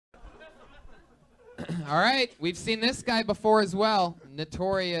All right, we've seen this guy before as well.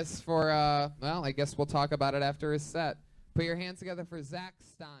 Notorious for, well, I guess we'll talk about it after his set. Put your hands together for Zach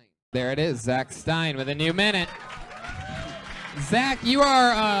Stein. There it is, Zach Stein with a new minute. Zach, you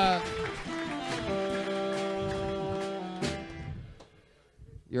are,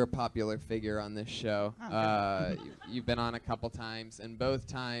 you're a popular figure on this show. You've been on a couple times, and both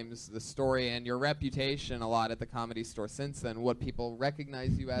times the story and your reputation a lot at the Comedy Store since then, what people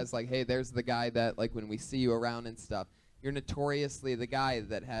recognize you as, like, hey, there's the guy that, like, when we see you around and stuff, you're notoriously the guy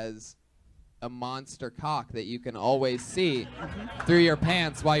that has a monster cock that you can always see through your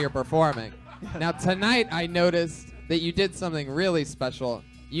pants while you're performing. Now, tonight I noticed that you did something really special.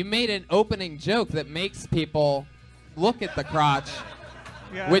 You made an opening joke that makes people look at the crotch.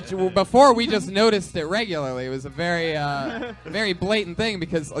 Yeah. Which before we just noticed it regularly. It was a very, very blatant thing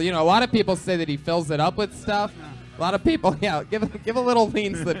because a lot of people say that he fills it up with stuff. A lot of people, give a little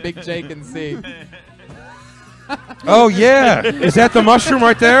lean so that Big J can see. Oh yeah, is that the mushroom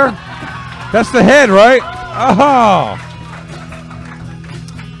right there? That's the head, right? Oh,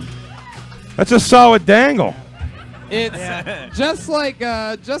 that's a solid dangle. It's just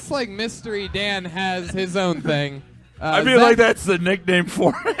like Mystery Dan has his own thing. I feel like that's the nickname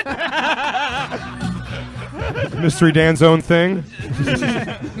for it. Mystery Dan's own thing.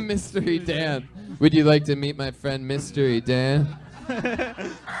 Mystery Dan. Would you like to meet my friend Mystery Dan?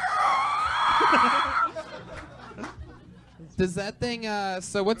 Does that thing,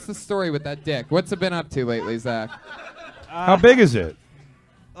 so what's the story with that dick? What's it been up to lately, Zach? How big is it?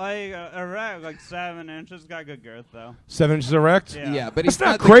 Like erect, like 7 inches. Got good girth though. 7 inches erect? Yeah, but he's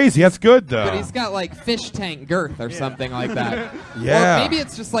not crazy. That's good though. But he's got like fish tank girth or something like that. Yeah. Or maybe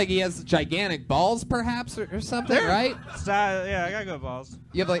it's just like he has gigantic balls, perhaps, or something, right? Yeah, I got good balls.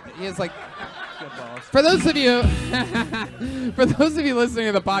 You have he has like. Good balls. For those of you, listening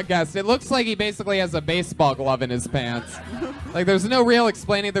to the podcast, it looks like he basically has a baseball glove in his pants. Like there's no real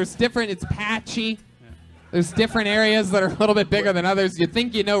explaining. There's different. It's patchy. There's different areas that are a little bit bigger than others. You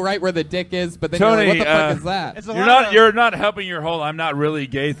think you know right where the dick is, but then Tony, you're like, what the fuck is that? You're not helping your whole "I'm not really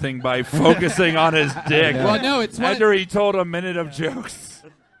gay" thing by focusing on his dick. Well, no, it's after he told a minute of jokes.